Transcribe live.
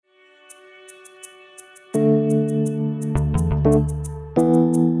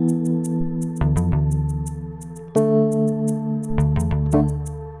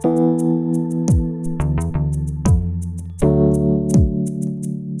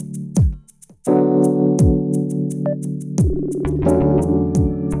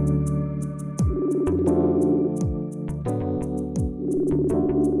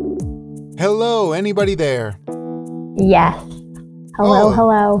Hello, anybody there? Yes. Hello,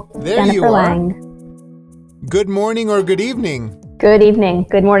 hello. There Jennifer you are. Lang. Good morning or good evening. Good evening.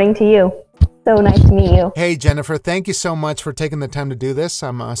 Good morning to you. So nice to meet you. Hey, Jennifer, thank you so much for taking the time to do this.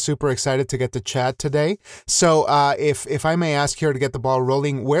 I'm super excited to get to chat today. So if I may ask here to get the ball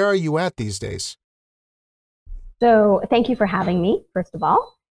rolling, where are you at these days? So thank you for having me, first of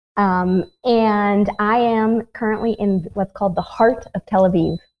all. And I am currently in what's called the heart of Tel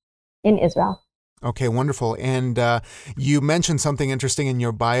Aviv in Israel. Okay, wonderful. And you mentioned something interesting in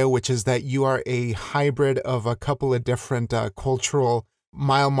your bio, which is that you are a hybrid of a couple of different cultural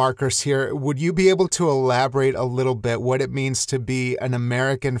mile markers here. Would you be able to elaborate a little bit what it means to be an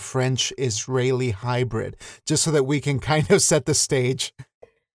American French-Israeli hybrid, just so that we can kind of set the stage?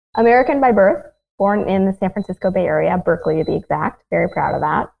 American by birth, born in the San Francisco Bay Area, Berkeley to be exact. Very proud of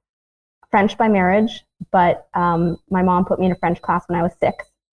that. French by marriage, but my mom put me in a French class when I was 6.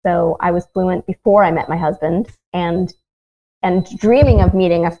 So I was fluent before I met my husband and dreaming of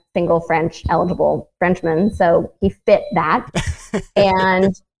meeting a single French eligible Frenchman. So he fit that.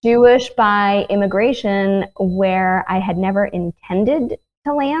 And Jewish by immigration, where I had never intended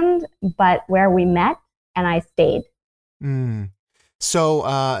to land, but where we met and I stayed.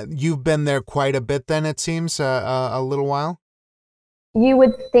 So you've been there quite a bit then, it seems, a little while? You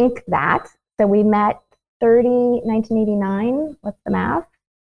would think that. So we met 1989. What's the math?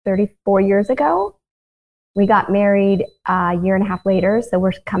 34 years ago. We got married a year and a half later, so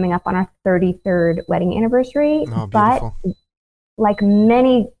we're coming up on our 33rd wedding anniversary. Oh, beautiful. But like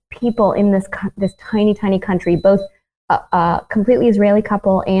many people in this tiny, tiny country, both a completely Israeli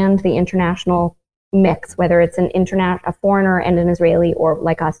couple and the international mix, whether it's a foreigner and an Israeli, or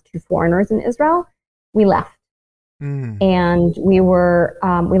like us, 2 foreigners in Israel, we left. And we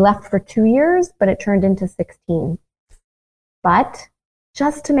left for 2 years, but it turned into 16. But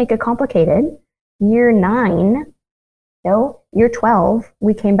just to make it complicated, year 12,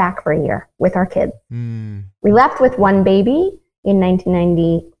 we came back for a year with our kids. We left with 1 baby in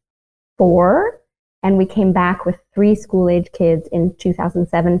 1994, and we came back with 3 school-age kids in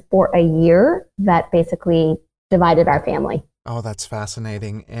 2007 for a year that basically divided our family. Oh, that's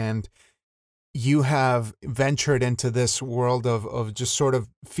fascinating. And you have ventured into this world of just sort of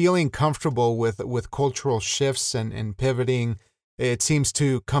feeling comfortable with cultural shifts and pivoting. It seems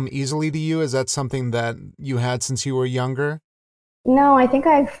to come easily to you. Is that something that you had since you were younger? No, I think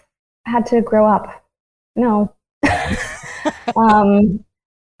I've had to grow up. No. I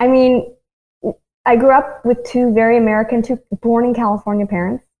mean, I grew up with 2 very American, 2 born in California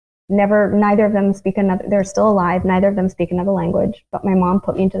parents. Neither of them speak another, they're still alive, neither of them speak another language. But my mom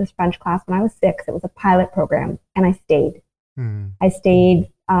put me into this French class when I was 6. It was a pilot program, and I stayed. I stayed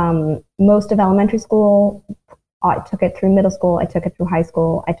most of elementary school. I took it through middle school. I took it through high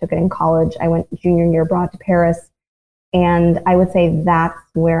school. I took it in college. I went junior year abroad to Paris. And I would say that's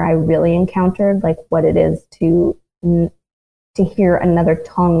where I really encountered like what it is to hear another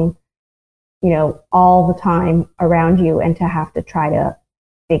tongue, all the time around you and to have to try to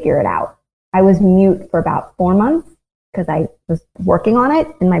figure it out. I was mute for about 4 months because I was working on it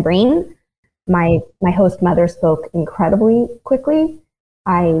in my brain. My host mother spoke incredibly quickly.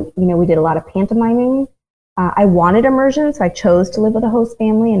 We did a lot of pantomiming. I wanted immersion, so I chose to live with a host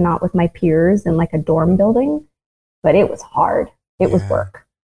family and not with my peers in like a dorm building. But it was hard. It was work.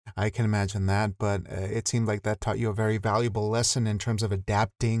 I can imagine that, but it seemed like that taught you a very valuable lesson in terms of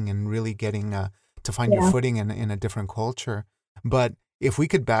adapting and really getting to find your footing in a different culture. But if we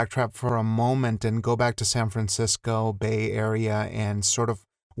could backtrack for a moment and go back to San Francisco Bay Area and sort of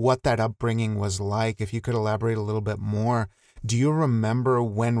what that upbringing was like, if you could elaborate a little bit more. Do you remember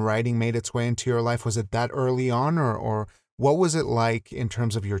when writing made its way into your life? Was it that early on, or what was it like in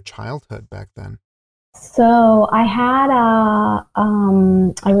terms of your childhood back then? So I had I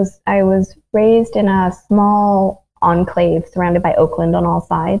was raised in a small enclave surrounded by Oakland on all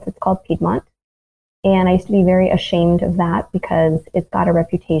sides. It's called Piedmont. And I used to be very ashamed of that because it's got a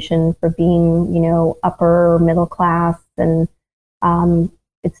reputation for being, upper middle class, and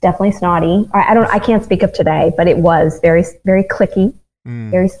it's definitely snotty. I can't speak of today, but it was very, very cliquey,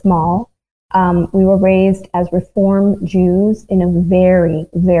 very small. We were raised as Reform Jews in a very,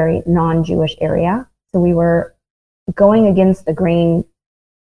 very non-Jewish area. So we were going against the grain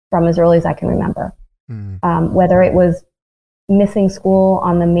from as early as I can remember. Whether it was missing school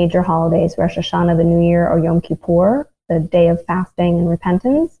on the major holidays, Rosh Hashanah, the New Year, or Yom Kippur, the day of fasting and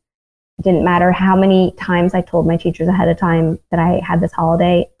repentance. It didn't matter how many times I told my teachers ahead of time that I had this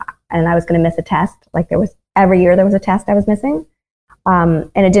holiday and I was going to miss a test. Like every year there was a test I was missing.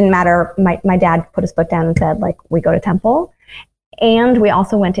 And it didn't matter. My dad put his foot down and said, we go to temple. And we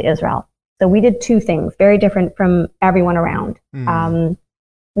also went to Israel. So we did two things, very different from everyone around.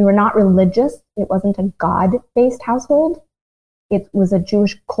 We were not religious. It wasn't a God-based household. It was a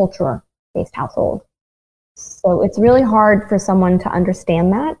Jewish culture-based household. So it's really hard for someone to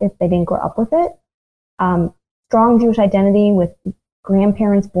understand that if they didn't grow up with it. Strong Jewish identity with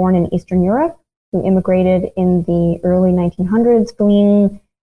grandparents born in Eastern Europe who immigrated in the early 1900s, fleeing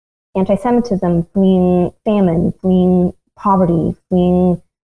anti-Semitism, fleeing famine, fleeing poverty, fleeing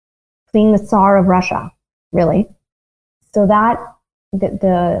the Tsar of Russia, really. So that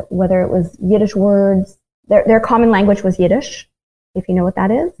whether it was Yiddish words, their common language was Yiddish, if you know what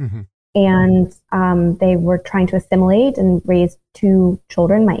that is. Mm-hmm. And they were trying to assimilate and raise two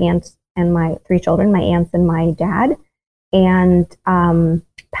children, my aunts and my three children, my aunts and my dad, and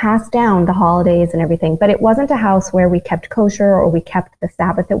pass down the holidays and everything. But it wasn't a house where we kept kosher or we kept the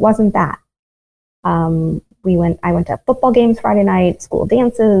Sabbath. It wasn't that. I went to football games Friday night, school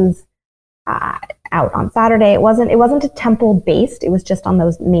dances, out on Saturday. It wasn't a temple based. It was just on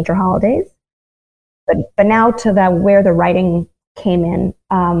those major holidays. But now to where the writing came in.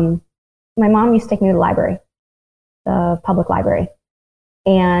 My mom used to take me to the library, the public library.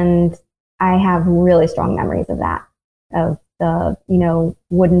 And I have really strong memories of that, of the,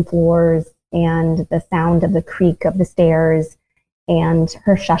 wooden floors and the sound of the creak of the stairs and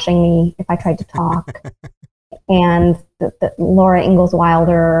her shushing me if I tried to talk. And the Laura Ingalls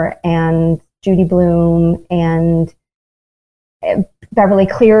Wilder and Judy Blume and Beverly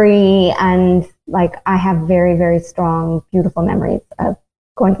Cleary. And I have very, very strong, beautiful memories of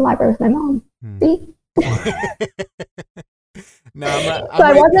going to the library with my mom. See? No,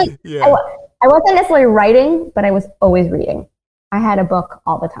 I wasn't necessarily writing, but I was always reading. I had a book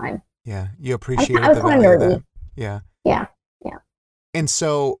all the time. Yeah, you appreciate I was the kind of value of nerdy. that. Yeah. Yeah. And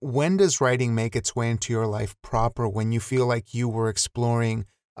so when does writing make its way into your life proper, when you feel like you were exploring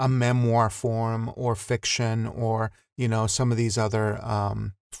a memoir form or fiction or, some of these other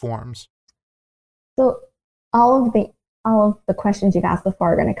forms? So all of the questions you've asked so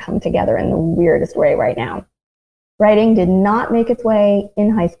far are going to come together in the weirdest way right now. Writing did not make its way in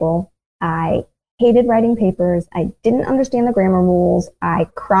high school. I hated writing papers. I didn't understand the grammar rules. I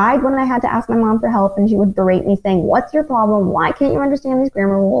cried when I had to ask my mom for help, and she would berate me saying, "What's your problem? Why can't you understand these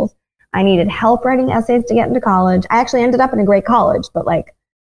grammar rules?" I needed help writing essays to get into college. I actually ended up in a great college, but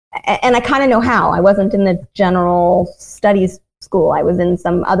and I kind of know how. I wasn't in the general studies school. I was in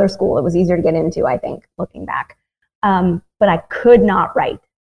some other school that was easier to get into, I think, looking back. But I could not write.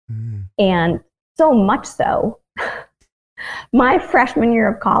 Mm. And so much so, my freshman year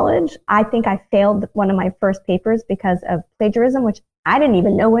of college, I think I failed one of my first papers because of plagiarism, which I didn't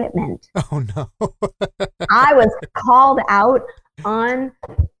even know what it meant. Oh, no. I was called out on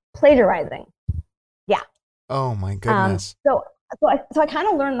plagiarizing. Yeah. Oh, my goodness. So I kind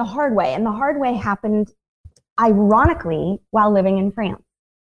of learned the hard way. And the hard way happened, ironically, while living in France.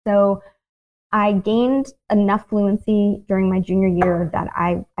 So I gained enough fluency during my junior year that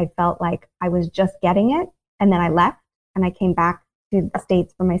I felt like I was just getting it. And then I left and I came back to the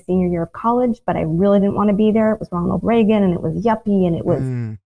States for my senior year of college, but I really didn't want to be there. It was Ronald Reagan and it was yuppie and it was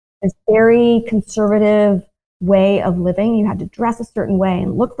this very conservative way of living. You had to dress a certain way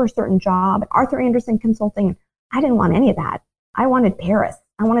and look for a certain job. Arthur Andersen Consulting. I didn't want any of that. I wanted Paris.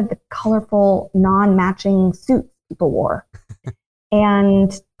 I wanted the colorful, non-matching suits people wore.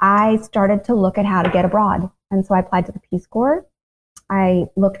 And I started to look at how to get abroad. And so I applied to the Peace Corps. I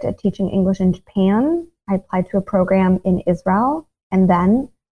looked at teaching English in Japan. I applied to a program in Israel. And then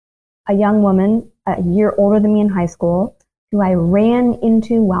a young woman, a year older than me in high school, who I ran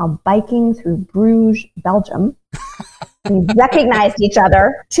into while biking through Bruges, Belgium. We recognized each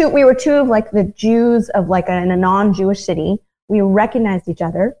other. We were two of the Jews of in a non-Jewish city. We recognized each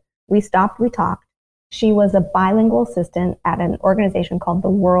other. We stopped, we talked. She was a bilingual assistant at an organization called the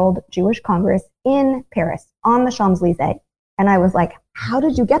World Jewish Congress in Paris on the Champs-Élysées. And I was like, how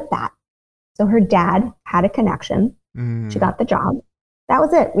did you get that? So her dad had a connection. She got the job. That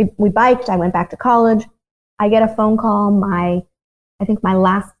was it. We biked. I went back to college. I get a phone call I think my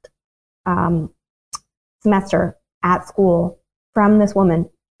last semester at school from this woman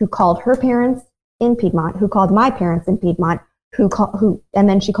who called her parents in Piedmont, who called my parents in Piedmont, and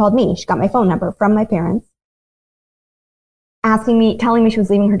then she called me. She got my phone number from my parents, telling me she was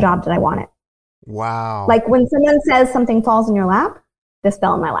leaving her job. Did I want it? Wow. Like when someone says something falls in your lap, this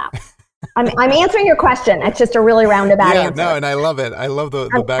fell in my lap. I'm answering your question. It's just a really roundabout answer. No, and I love it. I love the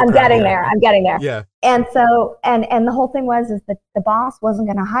background. I'm getting there. Yeah. And so, and the whole thing is that the boss wasn't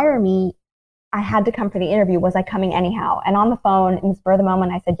going to hire me. I had to come for the interview. Was I coming anyhow? And on the phone, in the spur of the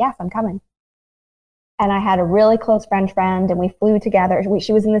moment, I said, yes, I'm coming. And I had a really close French friend, and we flew together.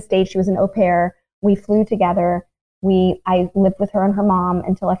 She was in the States. She was an au pair. We flew together. I lived with her and her mom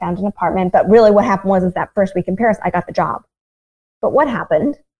until I found an apartment. But really what happened was that first week in Paris, I got the job. But what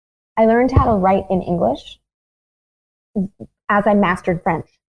happened? I learned how to write in English as I mastered French.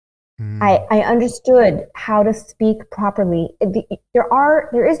 I understood how to speak properly.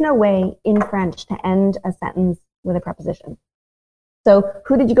 There is no way in French to end a sentence with a preposition. So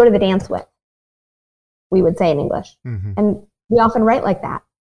who did you go to the dance with? We would say in English. And we often write like that,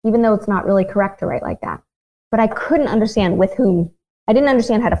 even though it's not really correct to write like that. But I couldn't understand with whom. I didn't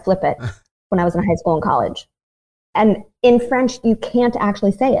understand how to flip it when I was in high school and college. And in French, you can't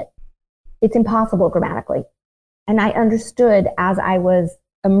actually say it. It's impossible grammatically. And I understood as I was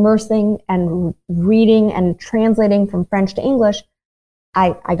immersing and reading and translating from French to English,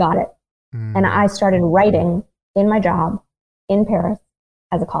 I got it. And I started writing in my job in Paris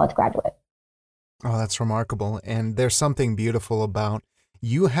as a college graduate. Oh, that's remarkable. And there's something beautiful about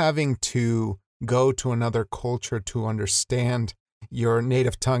you having to go to another culture to understand your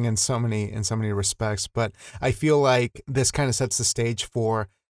native tongue in so many respects. But I feel like this kind of sets the stage for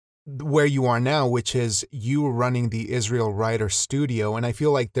where you are now, which is you running the Israel Writer Studio. And I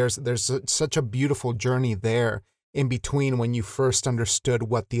feel like there's such a beautiful journey there in between when you first understood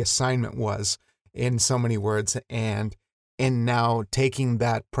what the assignment was in so many words, and now taking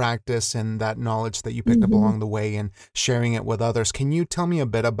that practice and that knowledge that you picked up along the way and sharing it with others. Can you tell me a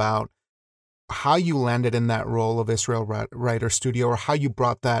bit about how you landed in that role of Israel Writer Studio, or how you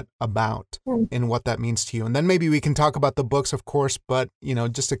brought that about and what that means to you? And then maybe we can talk about the books, of course, but,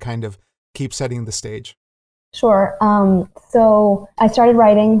 just to kind of keep setting the stage. Sure. So I started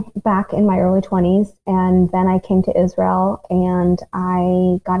writing back in my early 20s, and then I came to Israel and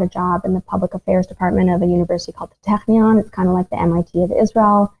I got a job in the public affairs department of a university called the Technion. It's kind of like the MIT of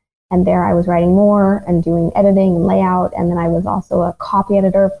Israel. And there I was writing more and doing editing and layout. And then I was also a copy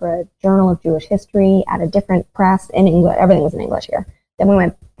editor for a journal of Jewish history at a different press in English. Everything was in English here. Then we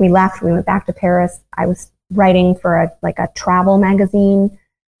went back to Paris. I was writing for a travel magazine.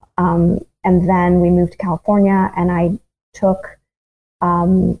 And then we moved to California, and I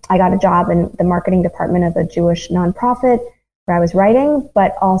got a job in the marketing department of a Jewish nonprofit where I was writing,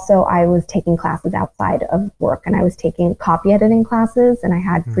 but also I was taking classes outside of work, and I was taking copy editing classes, and I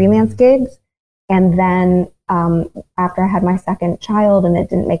had freelance gigs. And then after I had my second child and it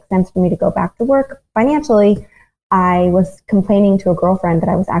didn't make sense for me to go back to work financially, I was complaining to a girlfriend that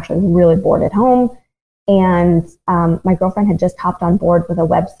I was actually really bored at home. And my girlfriend had just hopped on board with a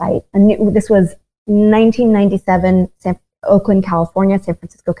website. This was 1997, Oakland, California, San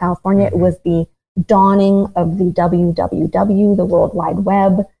Francisco, California. It was the dawning of the WWW, the World Wide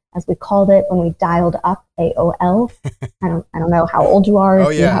Web, as we called it when we dialed up AOL. I don't know how old you are. Oh,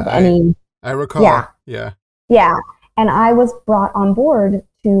 yeah. You have any? I recall. Yeah. And I was brought on board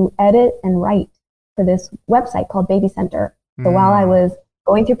to edit and write for this website called Baby Center. So while I was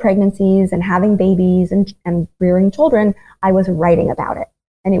going through pregnancies and having babies and rearing children, I was writing about it.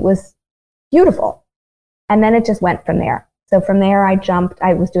 And it was beautiful. And then it just went from there. So from there, I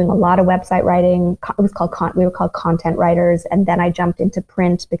was doing a lot of website writing. We were called content writers. And then I jumped into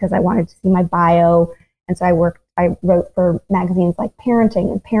print because I wanted to see my bio. And so I wrote for magazines like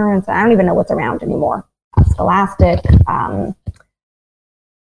Parenting and Parents. I don't even know what's around anymore. Scholastic.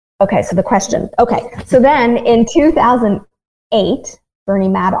 Okay, so the question. Okay, so then in 2008, Bernie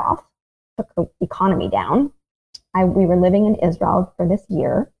Madoff took the economy down. We were living in Israel for this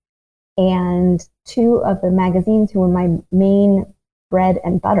year. And two of the magazines who were my main bread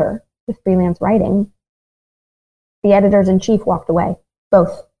and butter with freelance writing, the editors-in-chief walked away.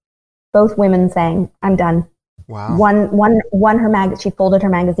 Both women saying, "I'm done." Wow. She folded her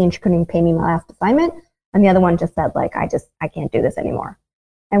magazine. She couldn't even pay me my last assignment. And the other one just said, I can't do this anymore.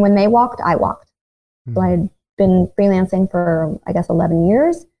 And when they walked, I walked. So I had been freelancing for, 11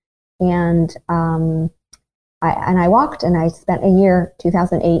 years. And I walked, and I spent a year,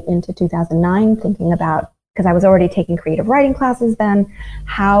 2008 into 2009, thinking about, because I was already taking creative writing classes then,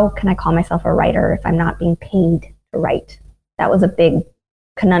 how can I call myself a writer if I'm not being paid to write? That was a big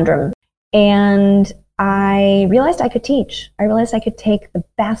conundrum. And I realized I could teach. I realized I could take the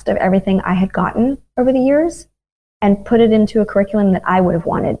best of everything I had gotten over the years and put it into a curriculum that I would have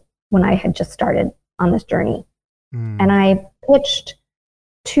wanted when I had just started on this journey. And I pitched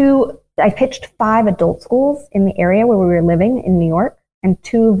 5 adult schools in the area where we were living in New York, and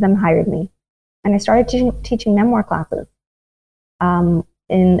 2 of them hired me. And I started teaching memoir classes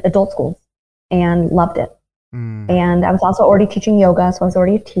in adult schools and loved it. And I was also already teaching yoga, so I was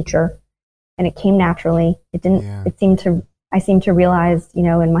already a teacher, and it came naturally. I seemed to realize,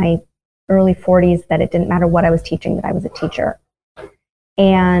 in my early 40s that it didn't matter what I was teaching, that I was a teacher.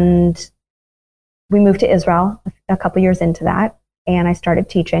 And we moved to Israel a couple years into that, and I started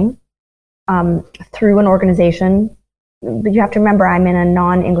teaching through an organization. But you have to remember, I'm in a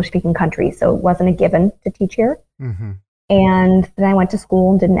non-English speaking country, so it wasn't a given to teach here. Mm-hmm. And then I went to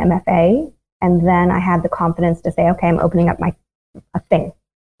school and did an MFA, and then I had the confidence to say, okay, I'm opening up a thing,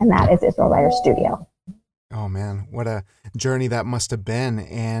 and that is Israel Writer Studio. Oh man, what a journey that must have been.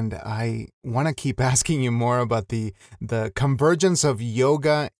 And I want to keep asking you more about the convergence of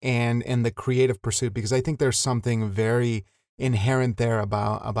yoga and the creative pursuit, because I think there's something very inherent there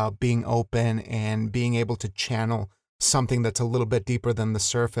about being open and being able to channel something that's a little bit deeper than the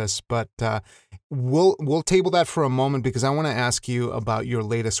surface. But we'll table that for a moment, because I want to ask you about your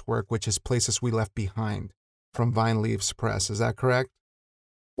latest work, which is Places We Left Behind from Vine Leaves Press. Is that correct?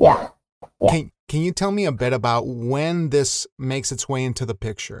 Yeah. Can you tell me a bit about when this makes its way into the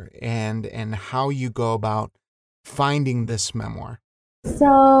picture and how you go about finding this memoir?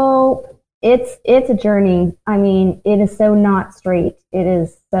 So it's a journey. I mean, it is so not straight.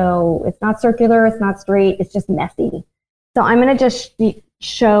 It's not circular. It's not straight. It's just messy. So I'm going to just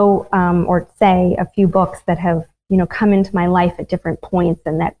show or say a few books that have, come into my life at different points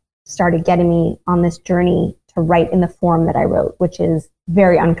and that started getting me on this journey to write in the form that I wrote, which is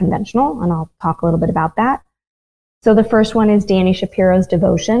very unconventional, and I'll talk a little bit about that. So the first one is Dani Shapiro's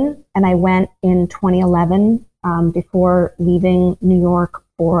Devotion, and I went in 2011 before leaving New York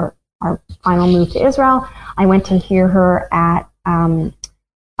for our final move to Israel. I went to hear her at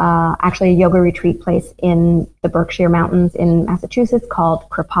actually a yoga retreat place in the Berkshire Mountains in Massachusetts called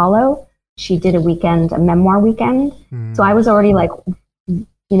Kripalu. She did a memoir weekend. So I was already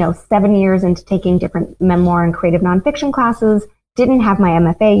 7 years into taking different memoir and creative nonfiction classes, didn't have my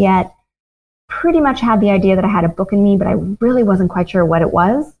MFA yet, pretty much had the idea that I had a book in me, but I really wasn't quite sure what it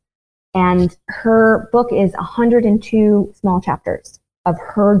was. And her book is 102 small chapters of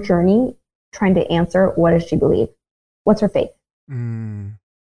her journey trying to answer, what does she believe? What's her faith?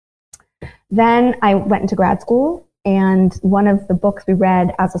 Then I went into grad school, and one of the books we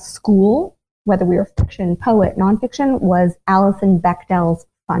read as a school, whether we were fiction, poet, nonfiction, was Alison Bechdel's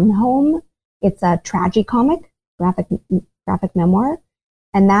Fun Home. It's a tragicomic, graphic memoir,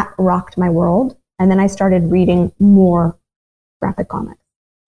 and that rocked my world. And then I started reading more graphic comics.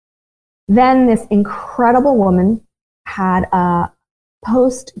 Then this incredible woman had a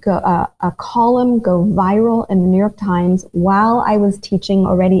column go viral in the New York Times while I was teaching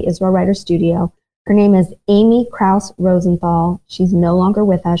already Israel Writer Studio. Her name is Amy Krauss Rosenthal. She's no longer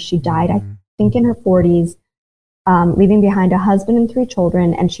with us. She died, I think, in her 40s. Leaving behind a husband and 3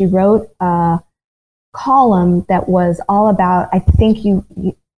 children, and she wrote a column that was all about, I think you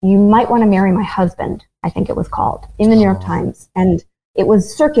might want to marry my husband, I think it was called, in the New York Times. And it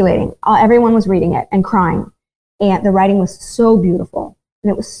was circulating. Everyone was reading it and crying. And the writing was so beautiful, and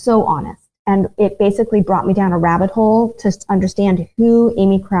it was so honest. And it basically brought me down a rabbit hole to understand who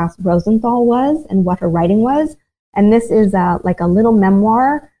Amy Krauss Rosenthal was and what her writing was. And this is like a little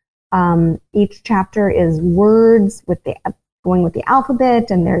memoir. Each chapter is words going with the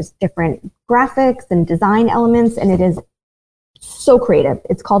alphabet, and there's different graphics and design elements, and it is so creative.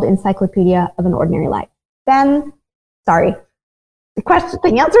 It's called Encyclopedia of an Ordinary Life. Then, sorry, the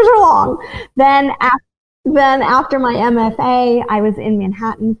answers are long. Then after my MFA, I was in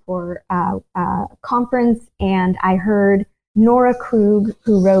Manhattan for a conference, and I heard Nora Krug,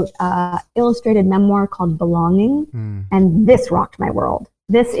 who wrote an illustrated memoir called Belonging, and this rocked my world.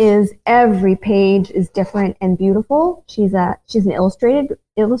 This is, every page is different and beautiful. She's an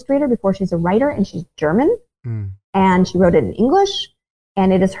illustrator before she's a writer, and she's German. And she wrote it in English,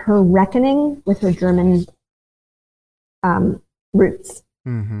 and it is her reckoning with her German roots.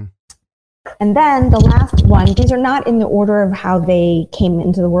 And then the last one, these are not in the order of how they came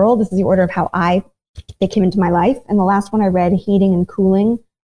into the world. This is the order of how they came into my life. And the last one I read, Heating and Cooling,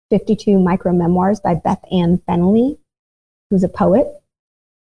 52 Micro Memoirs by Beth Ann Fennelly, who's a poet.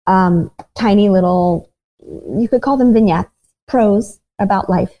 Tiny little, you could call them vignettes, prose about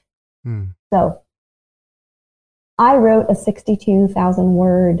life. So I wrote a 62,000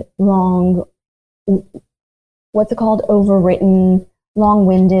 word long, what's it called? Overwritten,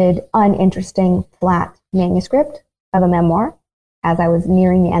 long-winded, uninteresting, flat manuscript of a memoir as I was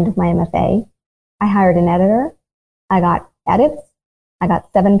nearing the end of my MFA. I hired an editor. I got edits. I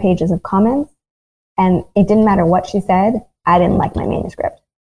got 7 pages of comments, and it didn't matter what she said. I didn't like my manuscript.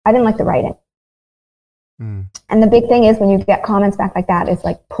 I didn't like the writing. And the big thing is, when you get comments back like that, it's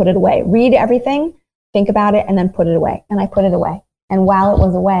like, put it away. Read everything, think about it, and then put it away. And I put it away. And while it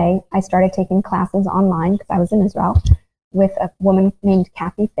was away, I started taking classes online, because I was in Israel, with a woman named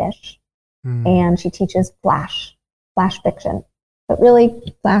Kathy Fish. and she teaches flash fiction. But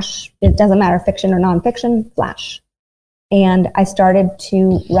really, flash, it doesn't matter, fiction or nonfiction, flash. And I started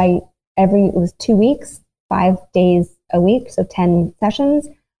to write it was 2 weeks, 5 days a week, so 10 sessions.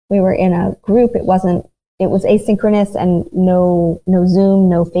 We were in a group. It was asynchronous and no Zoom,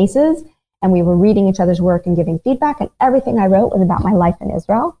 no faces. And we were reading each other's work and giving feedback. And everything I wrote was about my life in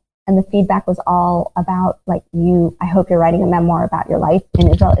Israel. And the feedback was all about, like, I hope you're writing a memoir about your life in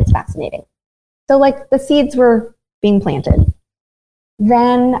Israel. It's fascinating. So, like, the seeds were being planted.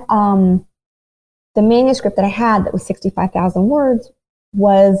 Then the manuscript that I had that was 65,000 words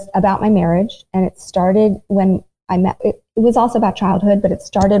was about my marriage. And it started when I met, it was also about childhood, but it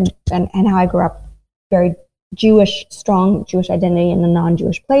started and how I grew up, very Jewish, strong Jewish identity in a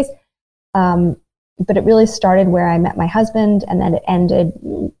non-Jewish place. But it really started where I met my husband, and then it ended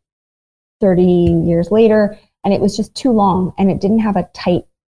 30 years later. And it was just too long, and it didn't have a tight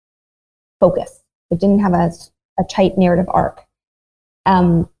focus. It didn't have a tight narrative arc.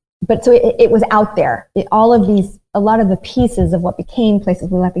 But so it was out there. A lot of the pieces of what became Places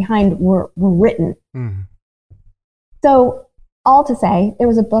We Left Behind were written. Mm. So all to say, there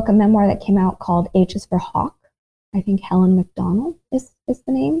was a memoir that came out called H is for Hawk. I think Helen MacDonald is the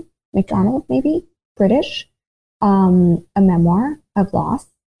name. MacDonald, maybe, British. A memoir of loss.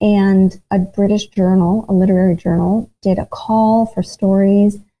 And a British journal, a literary journal, did a call for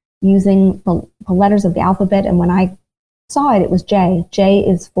stories using the letters of the alphabet. And when I saw it, it was J. J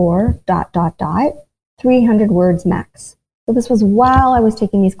is for ... 300 words max. So this was while I was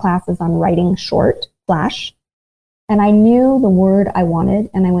taking these classes on writing short, flash. And I knew the word I wanted,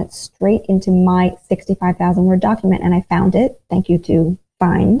 and I went straight into my 65,000 word document, and I found it. Thank you to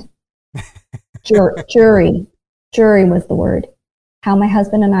Find. Jury was the word. How my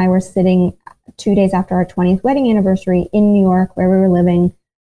husband and I were sitting 2 days after our 20th wedding anniversary in New York, where we were living,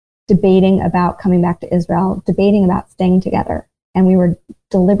 debating about coming back to Israel, debating about staying together. And we were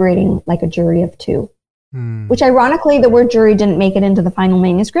deliberating like a jury of two, which ironically, the word jury didn't make it into the final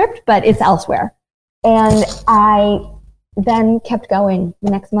manuscript, but it's elsewhere. And I then kept going.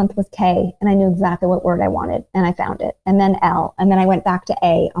 The next month was K, and I knew exactly what word I wanted, and I found it. And then L, and then I went back to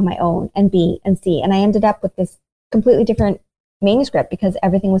A on my own, and B and C. And I ended up with this completely different manuscript because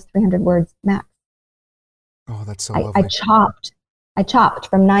everything was 300 words max. Oh, that's so lovely. I chopped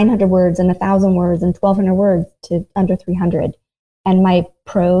from 900 words and 1,000 words and 1,200 words to under 300. And my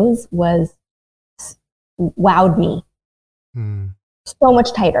prose wowed me so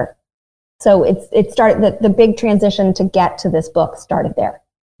much tighter. So it started, the big transition to get to this book started there.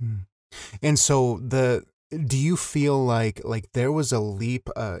 And so do you feel like there was a leap,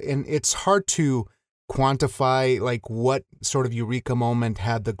 and it's hard to quantify like what sort of eureka moment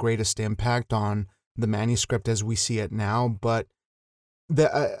had the greatest impact on the manuscript as we see it now, but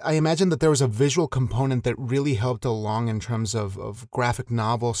I imagine that there was a visual component that really helped along in terms of graphic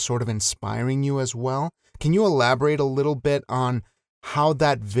novel sort of inspiring you as well. Can you elaborate a little bit on how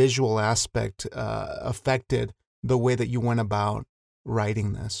that visual aspect affected the way that you went about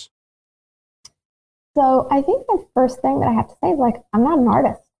writing this? So I think the first thing that I have to say is, like, I'm not an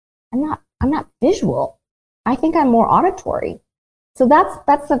artist. I'm not visual. I think I'm more auditory. So that's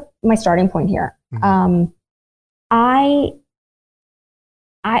my starting point here. Mm-hmm.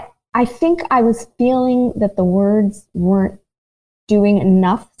 I think I was feeling that the words weren't doing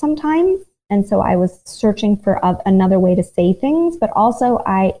enough sometimes. And so I was searching for another way to say things. But also,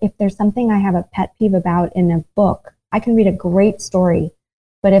 if there's something I have a pet peeve about in a book, I can read a great story.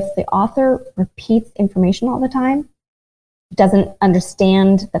 But if the author repeats information all the time, doesn't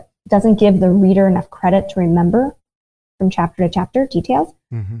doesn't give the reader enough credit to remember from chapter to chapter details,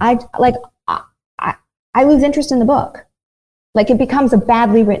 mm-hmm. I lose interest in the book. Like, it becomes a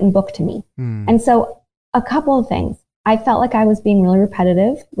badly written book to me. And so a couple of things. I felt like I was being really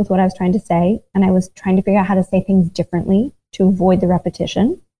repetitive with what I was trying to say, and I was trying to figure out how to say things differently to avoid the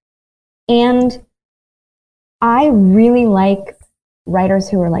repetition. And I really like writers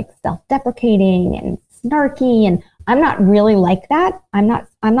who are like self-deprecating and snarky, and I'm not really like that. I'm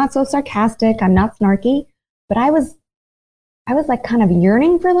not so sarcastic. I'm not snarky, but I was like kind of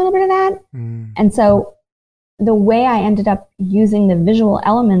yearning for a little bit of that. And so the way I ended up using the visual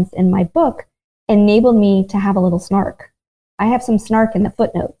elements in my book enabled me to have a little snark. I have some snark in the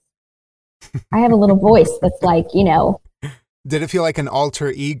footnotes. I have a little voice that's like, Did it feel like an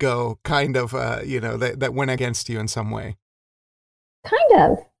alter ego kind of, that went against you in some way? Kind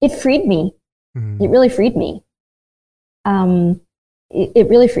of. It freed me. It really freed me. It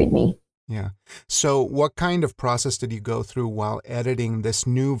really freed me. Yeah. So what kind of process did you go through while editing this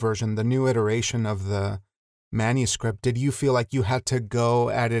new version, the new iteration of the manuscript, did you feel like you had to go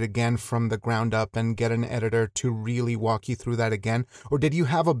at it again from the ground up and get an editor to really walk you through that again? Or did you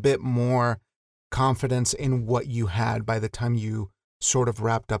have a bit more confidence in what you had by the time you sort of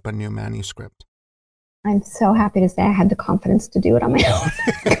wrapped up a new manuscript? I'm so happy to say I had the confidence to do it on my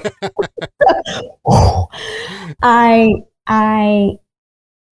own.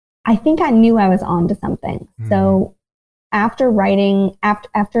 I think I knew I was onto something. So after writing,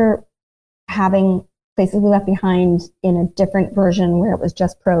 after having Places We Left Behind in a different version where it was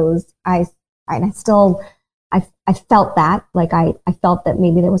just prose, I felt that, like I felt that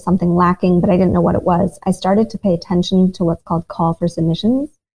maybe there was something lacking, but I didn't know what it was. I started to pay attention to what's called call for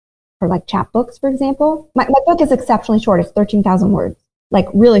submissions for like chapbooks, for example. My book is exceptionally short. It's 13,000 words, like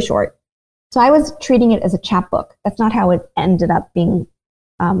really short. So I was treating it as a chapbook. That's not how it ended up being,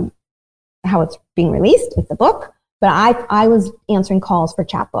 how it's being released. It's a book, but I was answering calls for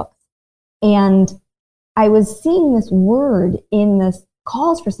chapbooks. And I was seeing this word in this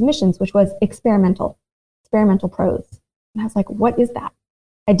calls for submissions, which was experimental prose. And I was like, what is that?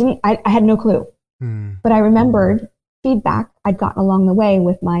 I had no clue. But I remembered feedback I'd gotten along the way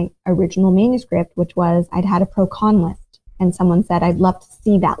with my original manuscript, which was I'd had a pro-con list. And someone said, I'd love to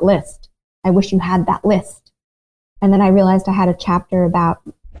see that list. I wish you had that list. And then I realized I had a chapter about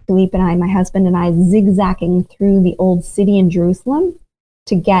Philippe and I, my husband and I, zigzagging through the old city in Jerusalem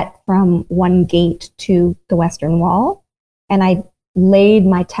to get from one gate to the Western Wall. And I laid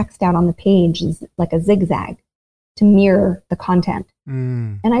my text out on the page like a zigzag to mirror the content.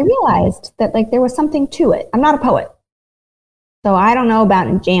 And I realized that like there was something to it. I'm not a poet, so I don't know about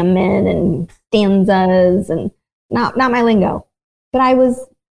enjambment and stanzas and not my lingo. But I was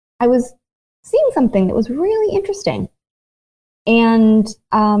seeing something that was really interesting, and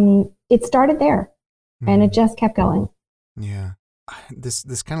it started there, and it just kept going. Yeah.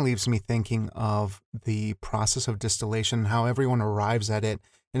 This kind of leaves me thinking of the process of distillation, how everyone arrives at it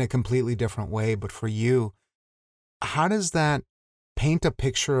in a completely different way. But for you, how does that paint a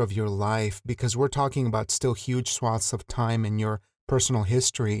picture of your life? Because we're talking about still huge swaths of time in your personal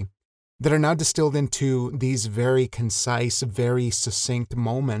history that are now distilled into these very concise, very succinct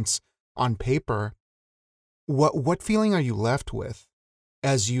moments on paper. What feeling are you left with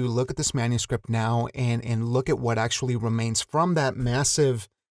as you look at this manuscript now and look at what actually remains from that massive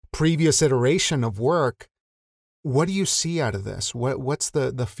previous iteration of work? What do you see out of this? What's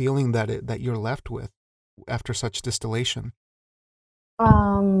the feeling that you're left with after such distillation?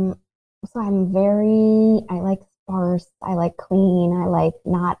 So I like sparse, I like clean, I like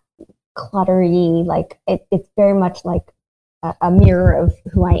not cluttery, like it's very much like a mirror of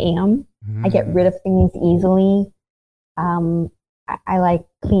who I am. I get rid of things easily. I like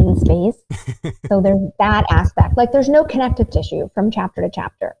clean space. So there's that aspect. Like there's no connective tissue from chapter to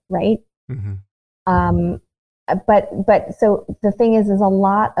chapter, right? But so the thing is a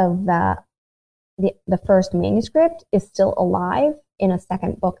lot of the first manuscript is still alive in a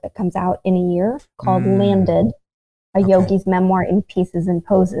second book that comes out in a year called Landed, a yogi's memoir in pieces and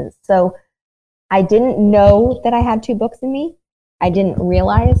poses. So I didn't know that I had two books in me. I didn't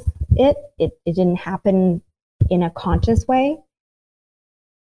realize it. It didn't happen in a conscious way.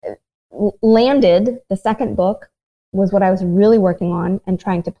 Landed, the second book, was what I was really working on and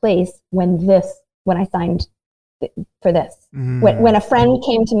trying to place when I signed for this. When a friend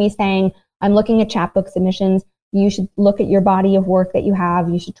came to me saying, I'm looking at chapbook submissions, you should look at your body of work that you have.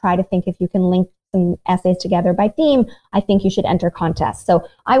 You should try to think if you can link some essays together by theme. I think you should enter contests. So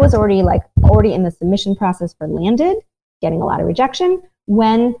I was already in the submission process for Landed, getting a lot of rejection,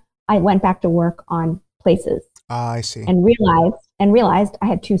 when I went back to work on Places. I see. And realized I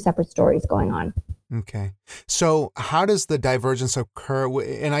had two separate stories going on. Okay. So how does the divergence occur?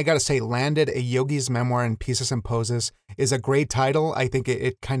 And I got to say, Landed, a yogi's memoir in pieces and poses is a great title. I think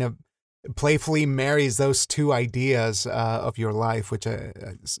it kind of playfully marries those two ideas of your life, which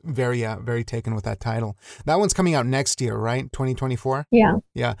is very taken with that title. That one's coming out next year, right? 2024?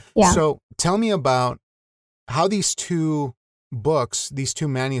 Yeah. So tell me about how these two books, these two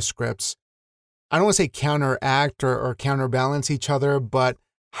manuscripts, I don't want to say counteract or counterbalance each other, but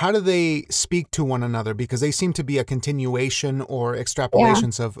how do they speak to one another? Because they seem to be a continuation or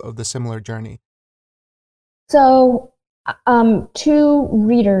extrapolations of the similar journey. So two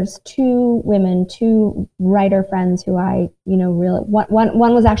readers, two women, two writer friends who I, really, one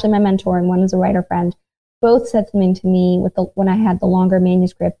was actually my mentor and one was a writer friend, both said something to me when I had the longer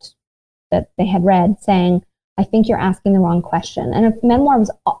manuscript that they had read, saying, I think you're asking the wrong question. And a memoir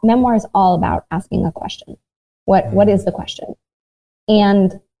is all about asking a question. What is the question?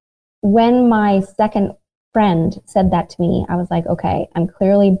 And when my second friend said that to me, I was like, okay, I'm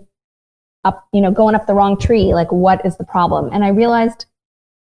clearly up, going up the wrong tree. Like, what is the problem? And I realized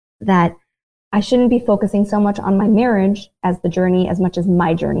that I shouldn't be focusing so much on my marriage as the journey as much as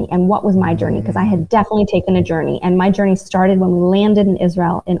my journey. And what was my journey? Because I had definitely taken a journey. And my journey started when we landed in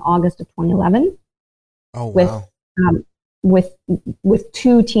Israel in August of 2011. Oh, wow. With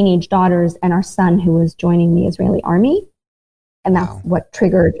two teenage daughters and our son who was joining the Israeli army. And that's what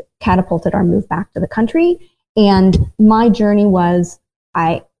catapulted our move back to the country. And my journey was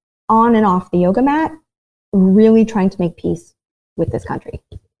on and off the yoga mat, really trying to make peace with this country.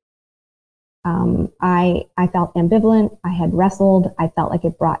 I felt ambivalent. I had wrestled. I felt like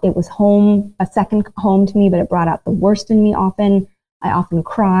it was home, a second home to me, but it brought out the worst in me often. I often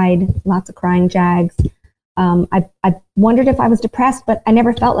cried, lots of crying jags. I wondered if I was depressed, but I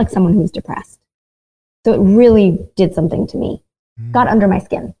never felt like someone who was depressed. So it really did something to me. Got under my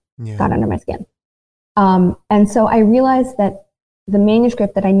skin. And so I realized that the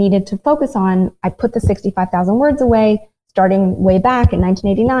manuscript that I needed to focus on, I put the 65,000 words away, starting way back in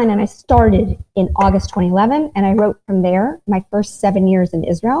 1989. And I started in August 2011. And I wrote from there my first 7 years in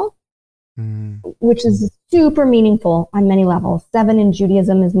Israel, which is super meaningful on many levels. 7 in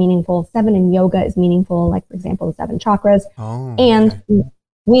Judaism is meaningful. 7 in yoga is meaningful. Like, for example, the 7 chakras. And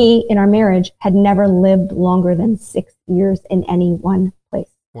we, in our marriage, had never lived longer than 6 years in any one place.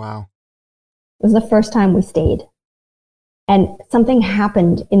 Wow. It was the first time we stayed. And something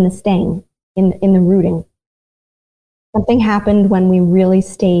happened in the staying, in the rooting. Something happened when we really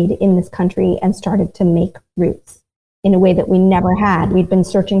stayed in this country and started to make roots in a way that we never had. We'd been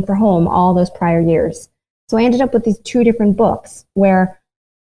searching for home all those prior years. So I ended up with these 2 different books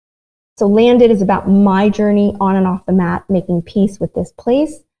so Landed is about my journey on and off the mat, making peace with this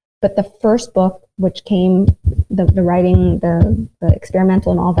place. But the first book, which came, the writing, the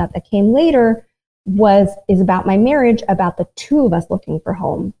experimental and all that came later, is about my marriage, about the 2 of us looking for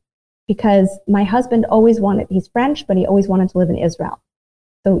home. Because my husband he's French, but he always wanted to live in Israel.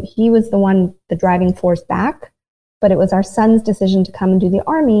 So he was the driving force back, but it was our son's decision to come and do the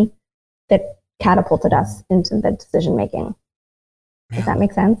army that catapulted us into the decision making. Does that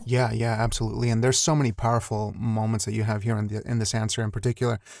make sense? Yeah, absolutely. And there's so many powerful moments that you have here in this answer in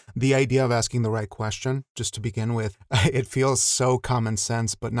particular. The idea of asking the right question, just to begin with, it feels so common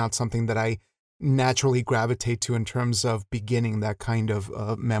sense, but not something that I naturally gravitate to in terms of beginning that kind of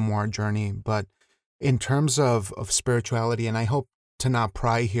memoir journey. But in terms of spirituality, and I hope to not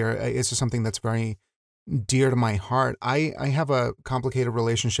pry here, it's just something that's very dear to my heart. I have a complicated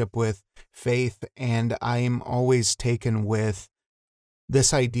relationship with faith, and I'm always taken with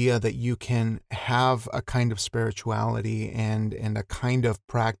this idea that you can have a kind of spirituality and a kind of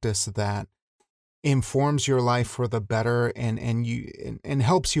practice that informs your life for the better and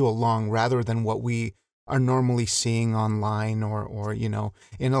helps you along, rather than what we are normally seeing online or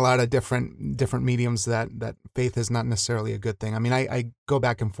in a lot of different mediums that faith is not necessarily a good thing. I mean, I go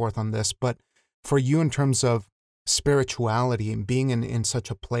back and forth on this, but for you, in terms of spirituality and being in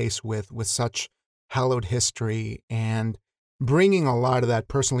such a place with such hallowed history and bringing a lot of that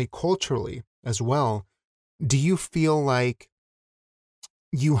personally, culturally as well, do you feel like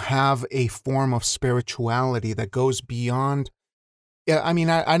you have a form of spirituality that goes beyond? I mean,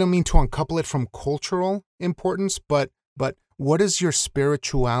 I don't mean to uncouple it from cultural importance, but what does your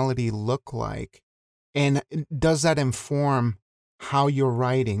spirituality look like? And does that inform how you're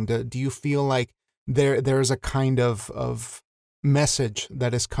writing? Do you feel like there's a kind of message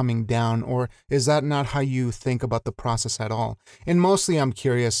that is coming down, or is that not how you think about the process at all? And mostly I'm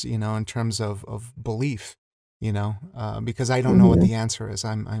curious, in terms of belief, because I don't know what the answer is.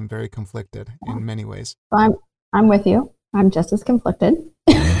 I'm very conflicted in many ways. I'm with you. I'm just as conflicted.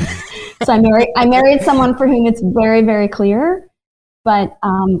 So I married someone for whom it's very, very clear. But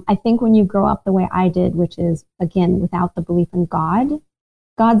I think when you grow up the way I did, which is, again, without the belief in God,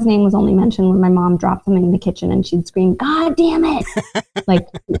 God's name was only mentioned when my mom dropped something in the kitchen and she'd scream, "God damn it!" like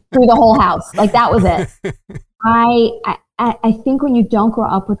through the whole house. Like, that was it. I think when you don't grow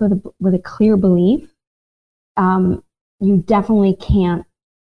up with a clear belief, you definitely can't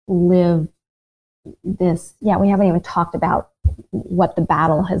live this. Yeah, we haven't even talked about what the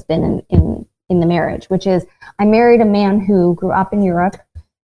battle has been in the marriage, which is, I married a man who grew up in Europe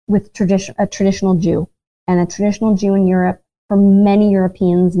with a traditional Jew, and a traditional Jew in Europe for many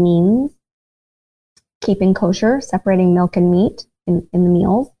Europeans means keeping kosher, separating milk and meat in the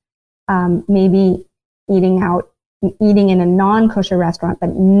meals, maybe eating in a non-kosher restaurant,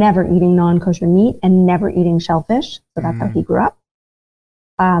 but never eating non-kosher meat and never eating shellfish. So that's how he grew up.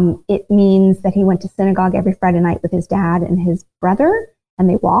 It means that he went to synagogue every Friday night with his dad and his brother, and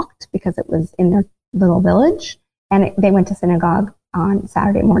they walked because it was in their little village. And they went to synagogue on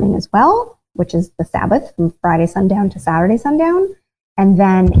Saturday morning as well, which is the Sabbath from Friday sundown to Saturday sundown. And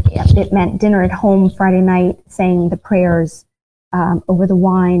then it meant dinner at home Friday night, saying the prayers over the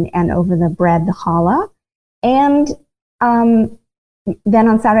wine and over the bread, the challah. And then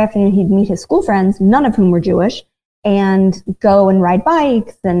on Saturday afternoon, he'd meet his school friends, none of whom were Jewish, and go and ride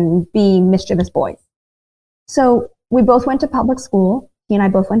bikes and be mischievous boys. So we both went to public school. He and I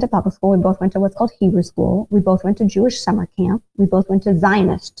both went to public school. We both went to what's called Hebrew school. We both went to Jewish summer camp. We both went to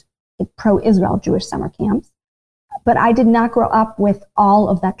Zionist, pro-Israel Jewish summer camps. But I did not grow up with all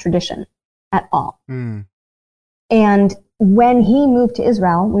of that tradition at all. Mm. And when he moved to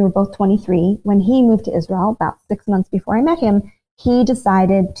Israel, we were both 23. When he moved to Israel, about 6 months before I met him, he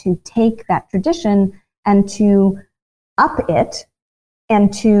decided to take that tradition and to up it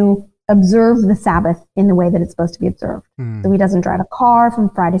and to observe the Sabbath in the way that it's supposed to be observed. Mm. So he doesn't drive a car from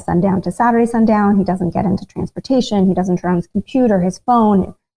Friday sundown to Saturday sundown. He doesn't get into transportation. He doesn't turn on his computer, his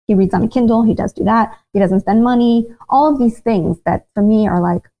phone. He reads on a Kindle. He does do that. He doesn't spend money. All of these things that for me are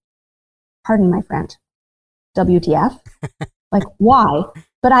like, pardon my French, WTF? Like, why?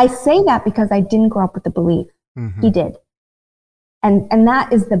 But I say that because I didn't grow up with the belief. Mm-hmm. He did. And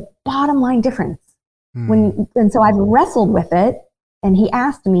that is the bottom line difference. Mm. And so I've wrestled with it, and he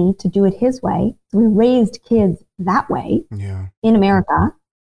asked me to do it his way. So we raised kids that way in America.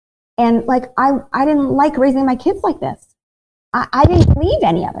 And like, I didn't like raising my kids like this. I didn't believe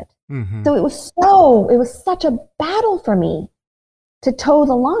any of it. Mm-hmm. So it was such a battle for me to toe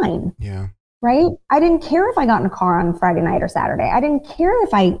the line. Yeah. Right? I didn't care if I got in a car on Friday night or Saturday. I didn't care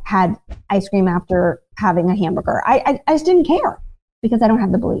if I had ice cream after having a hamburger. I just didn't care because I don't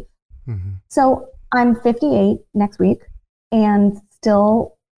have the belief. Mm-hmm. So I'm 58 next week, and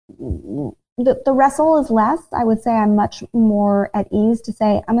still the wrestle is less. I would say I'm much more at ease to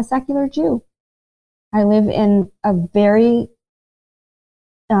say I'm a secular Jew. I live in a very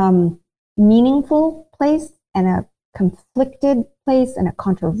meaningful place and a conflicted place and a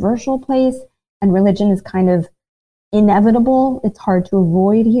controversial place, and religion is kind of inevitable. It's hard to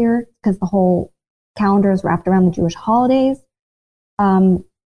avoid here because the whole calendar is wrapped around the Jewish holidays. And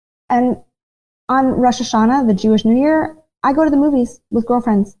on Rosh Hashanah, the Jewish New Year, I go to the movies with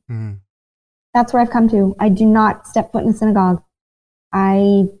girlfriends. Mm. That's where I've come to. I do not step foot in a synagogue.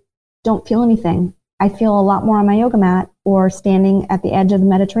 I don't feel anything. I feel a lot more on my yoga mat or standing at the edge of the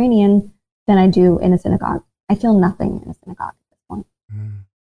Mediterranean than I do in a synagogue. I feel nothing in a synagogue at this point. Mm.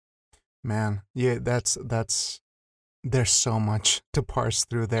 Man, yeah, that's there's so much to parse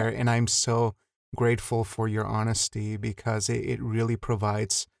through there, and I'm so grateful for your honesty because it really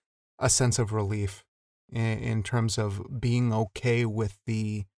provides a sense of relief in terms of being okay with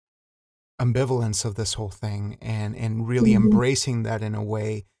the ambivalence of this whole thing and really mm-hmm. embracing that in a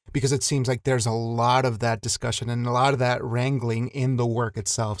way, because it seems like there's a lot of that discussion and a lot of that wrangling in the work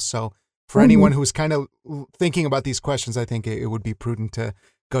itself. So for mm-hmm. anyone who's kind of thinking about these questions, I think it would be prudent to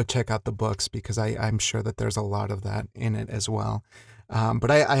go check out the books because I'm sure that there's a lot of that in it as well.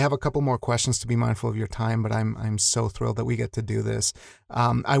 But I have a couple more questions to be mindful of your time, but I'm so thrilled that we get to do this.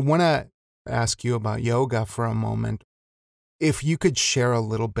 I want to ask you about yoga for a moment. If you could share a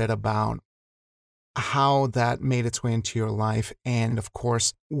little bit about how that made its way into your life, and of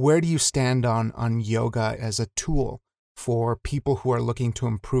course, where do you stand on yoga as a tool for people who are looking to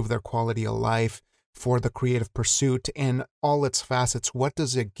improve their quality of life, for the creative pursuit, and all its facets? What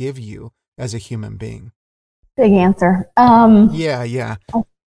does it give you as a human being? Big answer. Yeah. I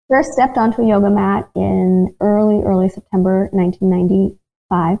first stepped onto a yoga mat in early September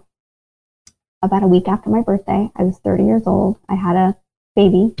 1995. About a week after my birthday. I was 30 years old. I had a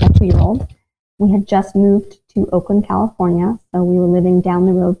baby, a 2-year-old. We had just moved to Oakland, California, so we were living down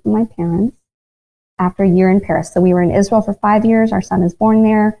the road from my parents after a year in Paris. So we were in Israel for 5 years. Our son is born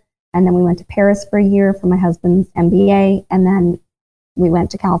there. And then we went to Paris for a year for my husband's MBA. And then we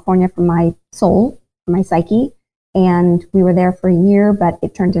went to California for my soul, for my psyche. And we were there for a year, but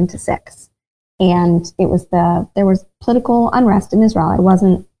it turned into 6. And there was political unrest in Israel. I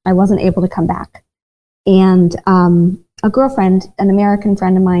wasn't able to come back. And a girlfriend, an American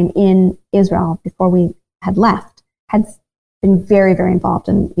friend of mine in Israel, before we had left, had been very, very involved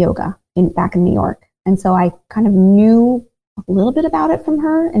in yoga back in New York. And so I kind of knew a little bit about it from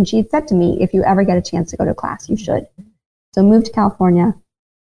her. And she had said to me, if you ever get a chance to go to class, you should. So moved to California,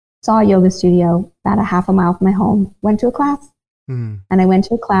 saw a yoga studio about a half a mile from my home, went to a class. Mm. And I went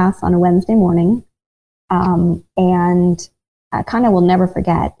to a class on a Wednesday morning. And I kind of will never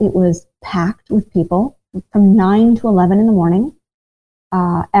forget, it was packed with people from 9 to 11 in the morning.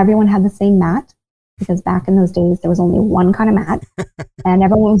 Everyone had the same mat because back in those days, there was only one kind of mat. And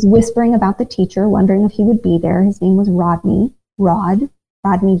everyone was whispering about the teacher, wondering if he would be there. His name was Rodney.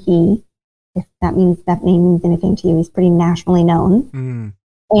 Rodney He, if that means that name means anything to you. He's pretty nationally known. Mm.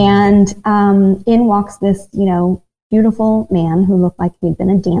 And in walks this, beautiful man who looked like he'd been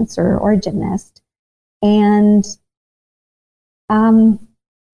a dancer or a gymnast. And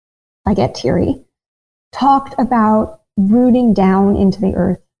I get teary. Talked about rooting down into the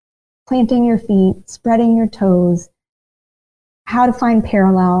earth, planting your feet, spreading your toes, how to find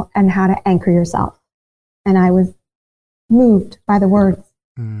parallel and how to anchor yourself. And I was moved by the words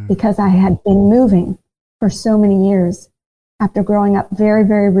because I had been moving for so many years. After growing up very,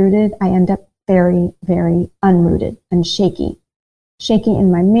 very rooted, I end up very, very unrooted and shaky. Shaky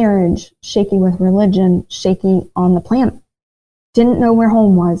in my marriage, shaky with religion, shaky on the planet. Didn't know where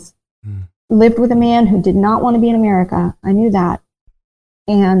home was. Lived with a man who did not want to be in America. I knew that.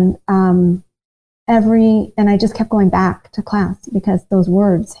 And I just kept going back to class because those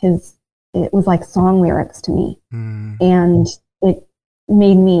words, it was like song lyrics to me. And it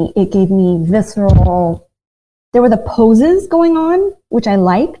gave me visceral, there were the poses going on, which I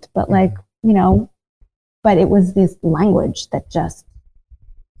liked, but but it was this language that just,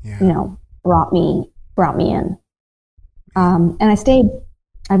 brought me in. And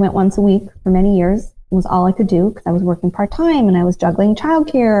I went once a week for many years. It was all I could do because I was working part-time and I was juggling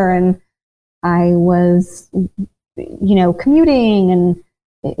childcare and I was, commuting, and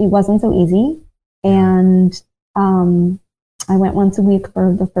it wasn't so easy. And I went once a week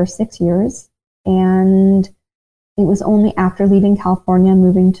for the first 6 years. And it was only after leaving California,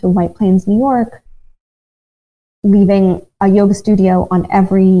 moving to White Plains, New York, leaving a yoga studio in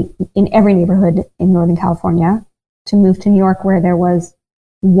every neighborhood in Northern California, to move to New York where there was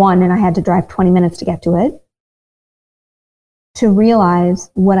one and I had to drive 20 minutes to get to it, to realize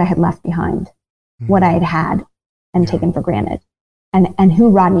what I had left behind, what I had and taken for granted, and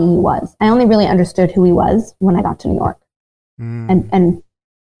who Rodney E was. I only really understood who he was when I got to New York. And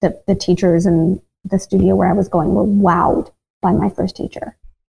the teachers and the studio where I was going were wowed by my first teacher.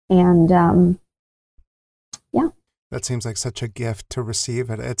 And that seems like such a gift to receive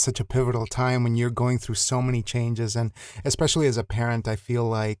at such a pivotal time when you're going through so many changes. And especially as a parent, I feel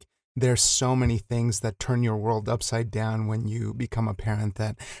like there's so many things that turn your world upside down when you become a parent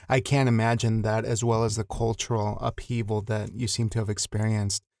that I can't imagine that, as well as the cultural upheaval that you seem to have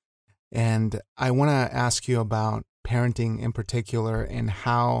experienced. And I want to ask you about parenting in particular and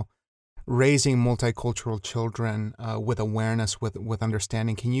how raising multicultural children with awareness, with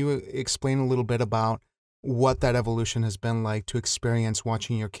understanding. Can you explain a little bit about what that evolution has been like to experience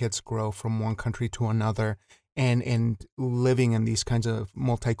watching your kids grow from one country to another and living in these kinds of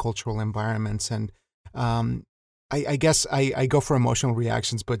multicultural environments? And I guess I go for emotional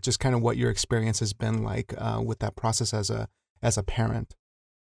reactions, but just kind of what your experience has been like with that process as a parent.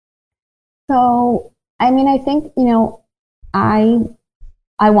 So, I think,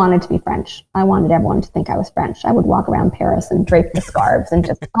 I wanted to be French. I wanted everyone to think I was French. I would walk around Paris and drape the scarves and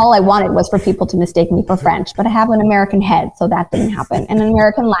just, all I wanted was for people to mistake me for French. But I have an American head, so that didn't happen. And an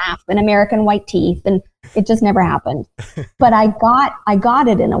American laugh and American white teeth, and it just never happened. But I got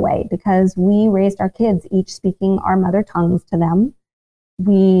it in a way because we raised our kids each speaking our mother tongues to them.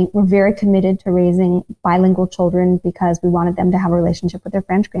 We were very committed to raising bilingual children because we wanted them to have a relationship with their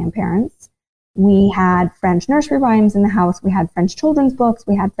French grandparents. We had French nursery rhymes in the house. We had French children's books.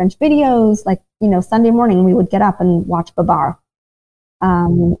 We had French videos. Like, Sunday morning we would get up and watch Babar.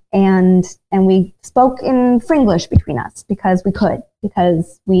 And we spoke in Fringlish between us because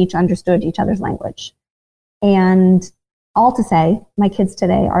we each understood each other's language. And all to say, my kids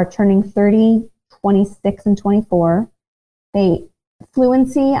today are turning 30, 26, and 24.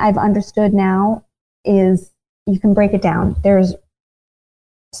 Fluency, I've understood now, is, you can break it down. There's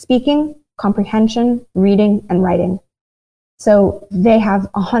speaking, comprehension, reading, and writing. So they have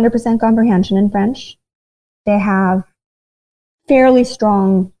 100% comprehension in French. They have fairly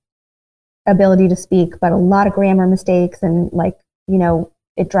strong ability to speak, but a lot of grammar mistakes, and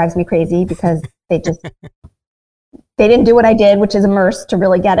it drives me crazy because they didn't do what I did, which is immerse to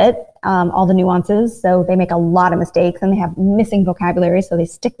really get it, all the nuances. So they make a lot of mistakes and they have missing vocabulary. So they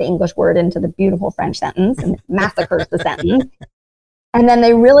stick the English word into the beautiful French sentence and it massacres the sentence. And then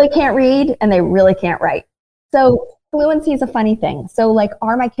they really can't read and they really can't write. So fluency is a funny thing. So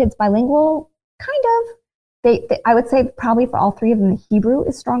are my kids bilingual? Kind of. I would say probably for all three of them, the Hebrew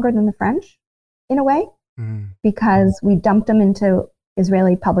is stronger than the French in a way, because we dumped them into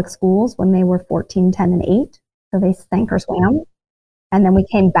Israeli public schools when they were 14, 10, and 8. So they sank or swam. And then we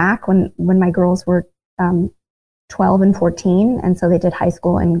came back when my girls were 12 and 14. And so they did high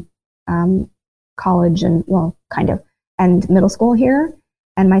school and college and, and middle school here.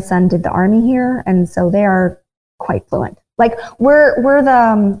 And my son did the army here. And so they are quite fluent. Like we're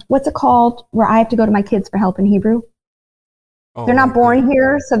the what's it called where I have to go to my kids for help in Hebrew. They're not born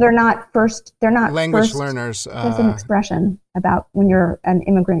here, so they're not first. They're not language first, learners. There's an expression about when you're an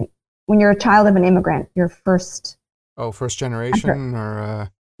immigrant. When you're a child of an immigrant, you're first. First generation or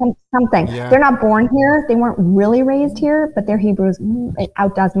something. Yeah. They're not born here. They weren't really raised here, but their Hebrew it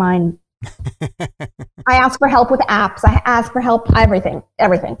outdoes mine. I ask for help with apps. I ask for help everything.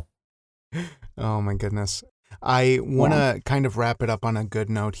 Oh my goodness. I want to kind of wrap it up on a good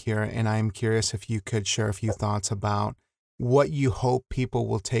note here, and I'm curious if you could share a few thoughts about what you hope people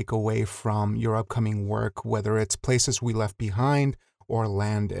will take away from your upcoming work, whether it's places we left behind or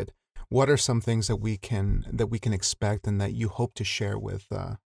landed. What are some things that we can expect and that you hope to share with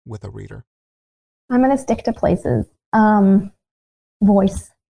a reader? I'm going to stick to places.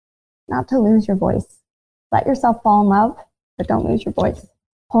 Voice, not to lose your voice. Let yourself fall in love, but don't lose your voice.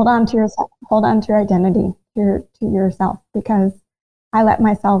 Hold on to yourself. Hold on to your identity, to yourself, because I let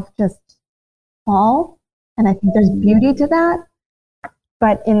myself just fall. And I think there's beauty to that.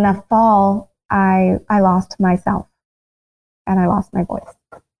 But in the fall, I lost myself and I lost my voice.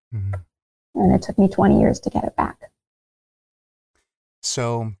 Mm-hmm. And it took me 20 years to get it back.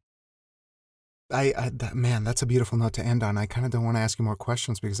 So, man, that's a beautiful note to end on. I kind of don't want to ask you more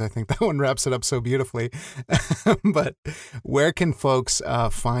questions because I think that one wraps it up so beautifully. But where can folks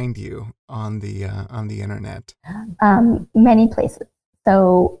find you on the internet? Many places.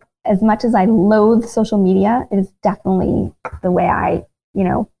 So, as much as I loathe social media, it is definitely the way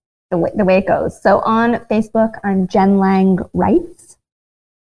the way it goes. So on Facebook, I'm Jen Lang Writes.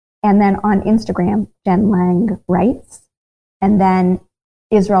 And then on Instagram, Jen Lang Writes. And then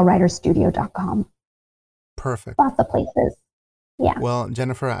IsraelWritersStudio.com. Perfect. Lots of places. Yeah. Well,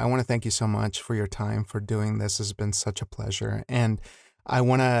 Jennifer, I want to thank you so much for your time, for doing this. It's been such a pleasure. And I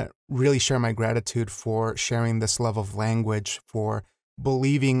want to really share my gratitude for sharing this love of language, for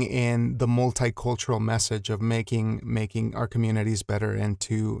believing in the multicultural message of making our communities better, and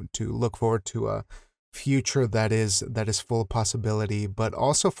to look forward to a future that is full of possibility, but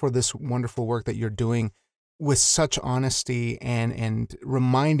also for this wonderful work that you're doing with such honesty and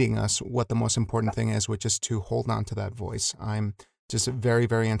reminding us what the most important thing is, which is to hold on to that voice. I'm just very,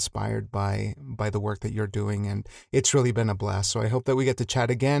 very inspired by the work that you're doing, and it's really been a blast. So I hope that we get to chat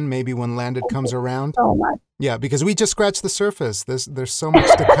again, maybe when Landed comes around. So much. Yeah, because we just scratched the surface. There's so much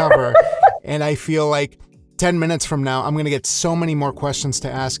to cover, and I feel like 10 minutes from now, I'm going to get so many more questions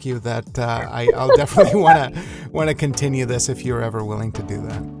to ask you that I'll definitely want to continue this if you're ever willing to do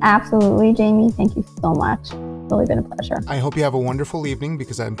that. Absolutely, Jamie. Thank you so much. It's really been a pleasure. I hope you have a wonderful evening,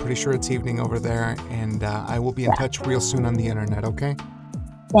 because I'm pretty sure it's evening over there, and I will be in touch real soon on the internet, okay?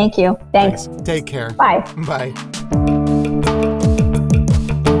 Thanks. Take care. Bye. Bye.